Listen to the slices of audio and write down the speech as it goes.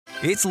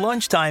It's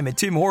lunchtime at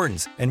Tim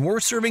Hortons, and we're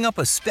serving up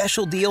a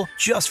special deal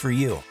just for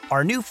you.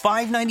 Our new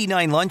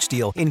 $5.99 lunch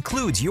deal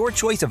includes your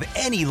choice of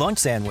any lunch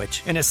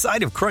sandwich and a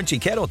side of crunchy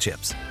kettle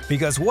chips.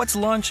 Because what's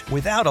lunch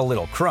without a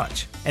little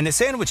crunch? And the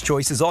sandwich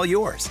choice is all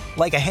yours,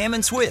 like a ham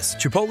and Swiss,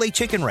 Chipotle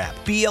chicken wrap,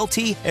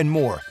 BLT, and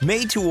more,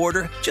 made to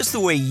order just the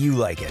way you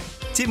like it.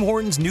 Tim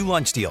Hortons' new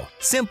lunch deal.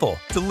 Simple,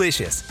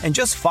 delicious, and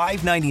just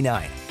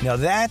 $5.99. Now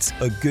that's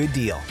a good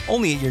deal.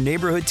 Only at your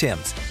neighborhood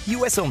Tim's.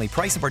 U.S. only.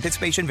 Price and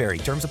participation vary.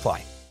 Terms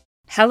apply.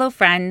 Hello,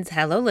 friends.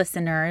 Hello,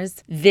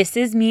 listeners. This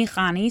is me,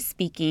 Khani,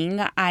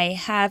 speaking. I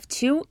have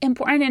two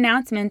important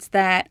announcements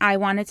that I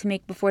wanted to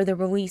make before the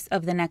release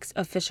of the next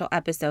official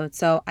episode.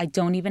 So I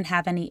don't even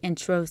have any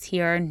intros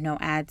here. No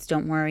ads,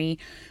 don't worry.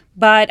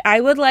 But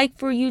I would like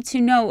for you to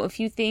know a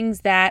few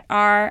things that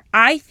are,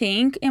 I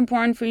think,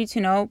 important for you to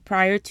know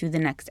prior to the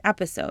next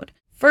episode.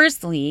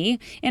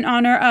 Firstly, in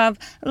honor of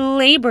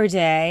Labor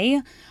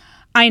Day,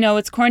 I know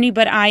it's corny,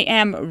 but I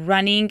am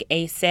running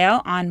a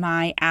sale on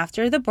my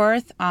After the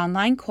Birth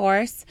online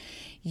course.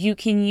 You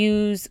can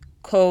use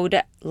code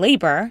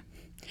LABOR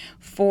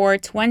for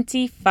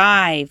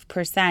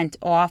 25%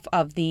 off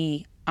of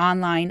the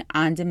online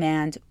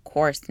on-demand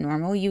course.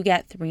 Normally you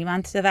get 3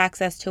 months of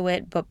access to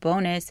it, but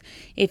bonus,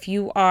 if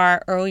you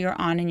are earlier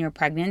on in your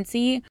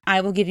pregnancy,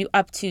 I will give you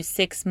up to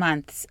 6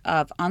 months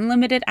of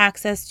unlimited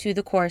access to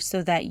the course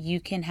so that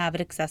you can have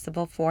it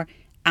accessible for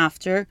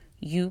after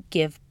you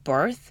give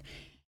birth.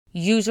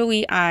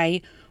 Usually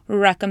I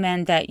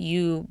recommend that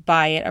you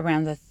buy it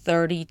around the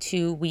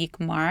 32-week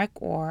mark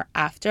or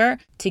after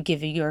to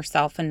give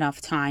yourself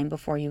enough time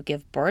before you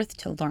give birth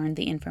to learn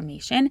the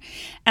information.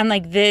 And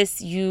like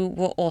this, you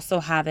will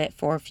also have it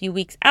for a few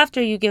weeks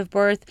after you give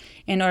birth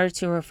in order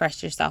to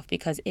refresh yourself,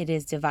 because it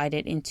is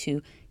divided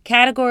into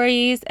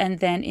categories and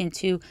then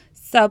into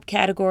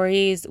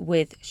subcategories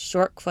with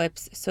short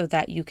clips so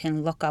that you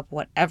can look up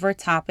whatever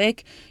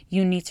topic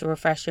you need to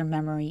refresh your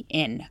memory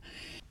in.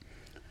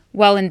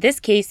 Well, in this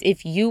case,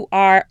 if you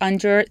are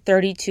under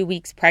 32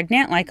 weeks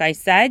pregnant, like I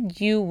said,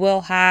 you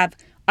will have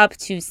up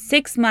to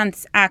 6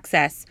 months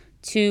access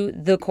to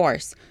the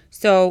course.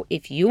 So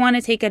if you want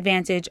to take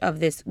advantage of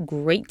this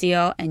great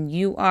deal and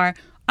you are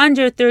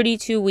under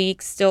 32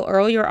 weeks, still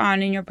earlier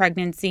on in your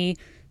pregnancy,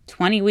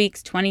 20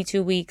 weeks,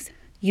 22 weeks,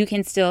 you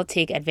can still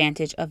take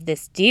advantage of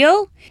this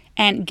deal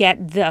and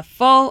get the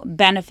full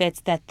benefits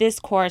that this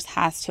course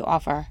has to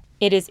offer.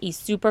 It is a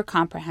super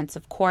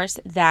comprehensive course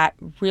that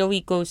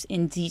really goes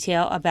in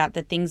detail about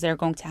the things that are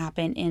going to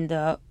happen in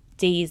the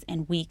days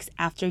and weeks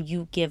after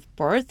you give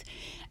birth.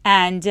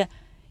 And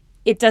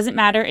it doesn't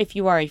matter if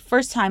you are a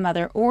first-time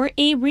mother or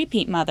a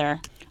repeat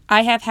mother.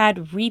 I have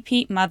had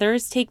repeat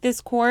mothers take this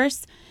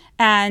course,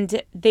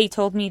 and they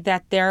told me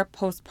that their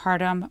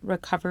postpartum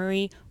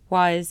recovery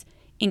was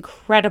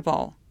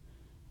incredible.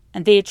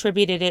 And they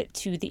attributed it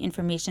to the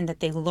information that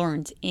they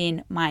learned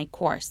in my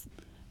course.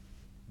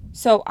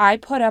 So I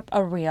put up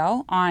a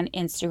reel on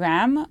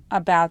Instagram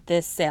about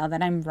this sale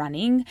that I'm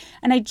running,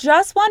 and I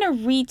just want to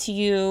read to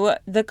you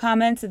the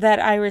comments that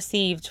I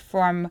received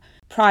from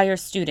prior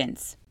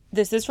students.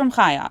 This is from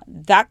Chaya.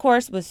 That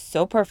course was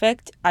so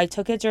perfect. I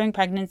took it during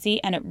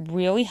pregnancy, and it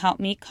really helped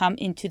me come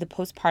into the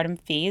postpartum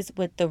phase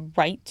with the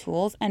right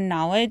tools and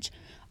knowledge.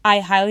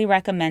 I highly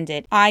recommend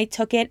it. I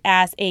took it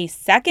as a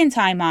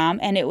second-time mom,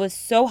 and it was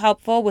so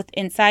helpful with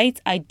insights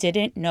I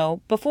didn't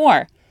know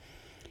before.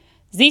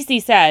 Zizi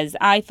says,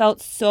 I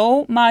felt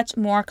so much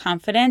more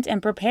confident and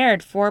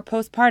prepared for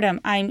postpartum.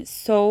 I'm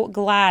so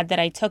glad that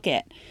I took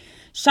it.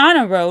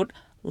 Shauna wrote,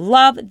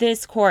 love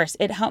this course.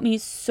 It helped me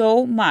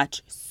so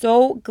much.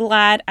 So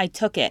glad I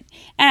took it.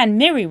 And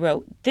Mary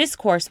wrote, this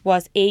course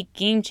was a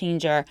game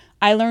changer.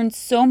 I learned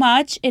so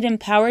much. It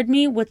empowered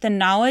me with the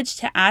knowledge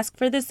to ask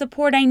for the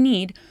support I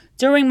need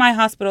during my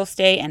hospital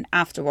stay and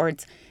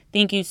afterwards.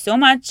 Thank you so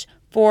much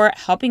for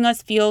helping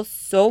us feel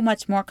so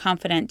much more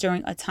confident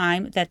during a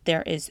time that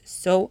there is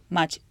so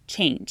much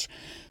change.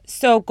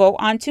 So go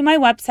onto my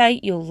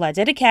website,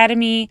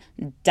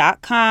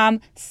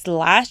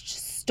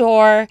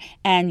 youleditacademy.com/store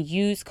and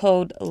use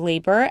code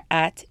LABOR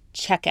at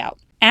checkout.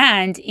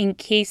 And in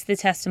case the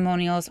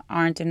testimonials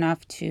aren't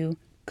enough to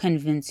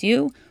convince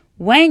you,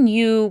 when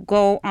you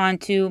go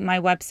onto my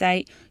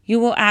website, you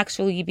will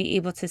actually be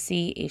able to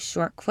see a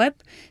short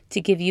clip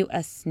to give you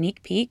a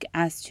sneak peek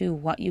as to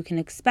what you can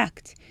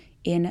expect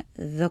in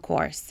the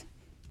course.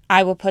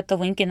 I will put the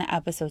link in the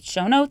episode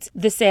show notes.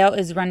 The sale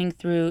is running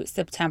through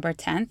September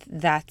 10th.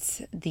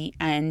 That's the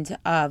end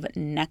of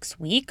next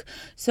week.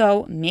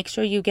 So make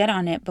sure you get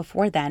on it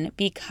before then,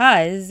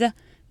 because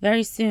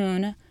very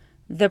soon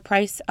the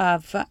price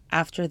of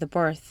After the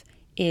Birth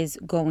is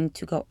going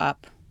to go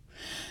up,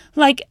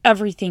 like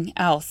everything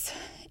else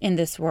in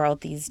this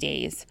world these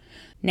days.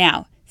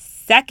 Now,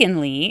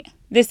 secondly,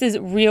 this is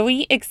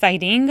really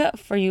exciting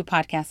for you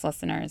podcast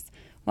listeners.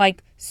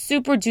 Like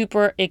super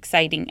duper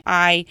exciting.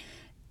 I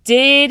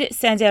did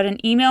send out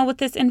an email with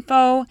this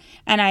info,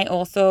 and I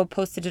also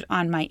posted it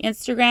on my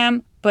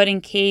Instagram. But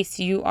in case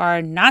you are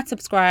not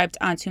subscribed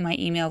onto my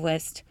email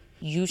list,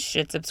 you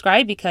should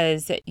subscribe,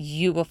 because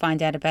you will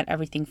find out about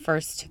everything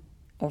first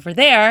over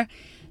there,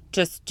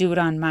 just do it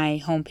on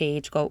my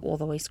homepage. Go all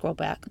the way, scroll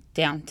back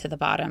down to the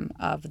bottom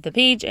of the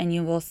page, and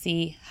you will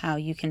see how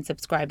you can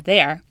subscribe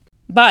there.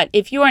 But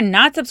if you are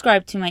not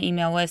subscribed to my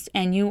email list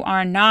and you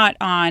are not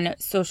on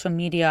social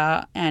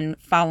media and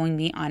following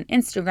me on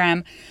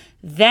Instagram,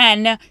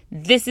 then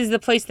this is the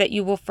place that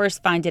you will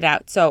first find it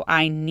out. So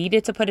I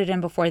needed to put it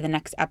in before the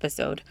next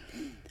episode.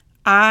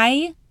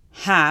 I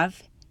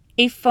have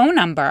a phone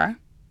number,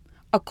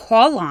 a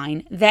call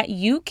line that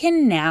you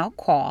can now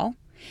call,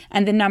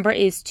 and the number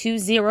is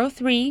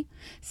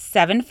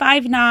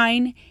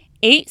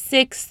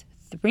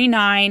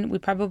 203-759-8639. We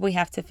probably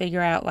have to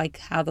figure out like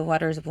how the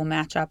letters will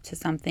match up to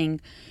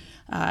something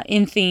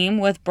in theme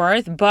with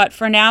birth. But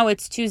for now,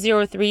 it's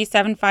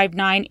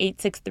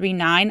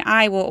 203-759-8639.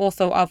 I will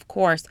also, of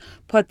course,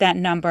 put that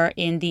number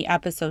in the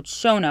episode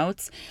show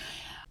notes.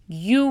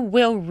 You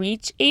will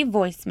reach a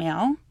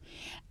voicemail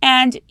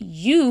and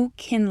you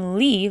can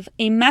leave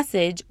a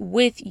message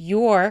with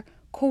your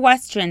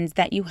questions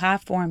that you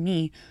have for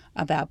me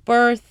about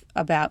birth,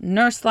 about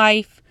nurse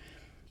life.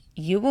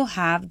 You will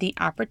have the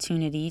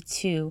opportunity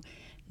to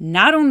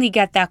not only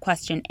get that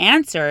question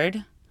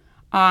answered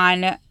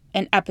on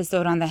an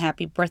episode on the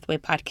Happy Birthway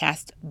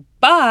podcast,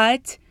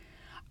 but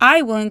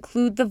I will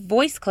include the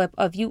voice clip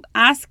of you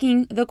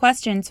asking the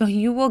question, so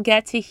you will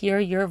get to hear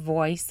your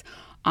voice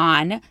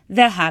on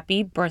the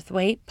Happy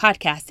Birthway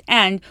podcast.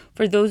 And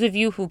for those of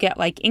you who get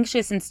like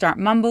anxious and start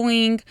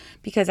mumbling,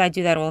 because I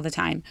do that all the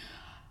time,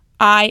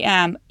 I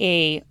am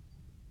a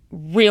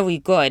really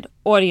good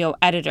audio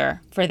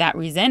editor for that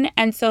reason.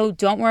 And so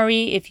don't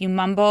worry if you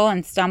mumble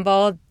and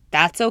stumble,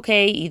 that's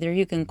okay. Either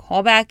you can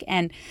call back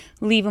and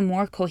leave a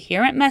more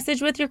coherent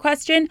message with your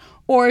question,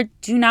 or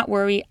do not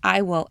worry,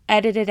 I will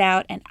edit it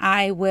out and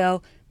I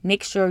will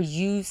make sure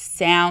you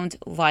sound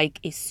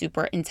like a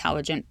super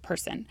intelligent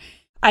person.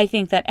 I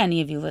think that any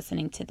of you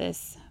listening to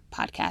this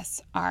podcast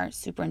are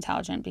super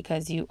intelligent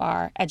because you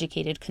are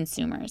educated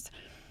consumers.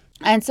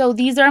 And so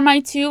these are my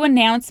two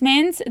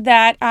announcements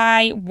that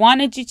I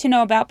wanted you to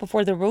know about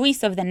before the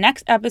release of the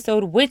next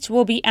episode, which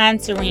will be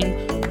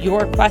answering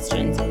your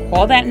questions.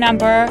 Call that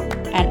number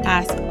and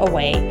ask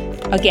away.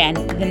 Again,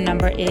 the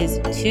number is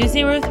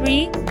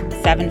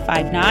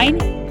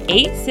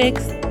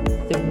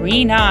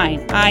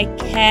 203-759-8639. I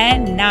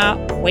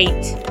cannot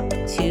wait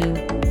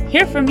to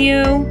hear from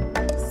you.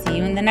 See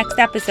you in the next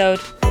episode.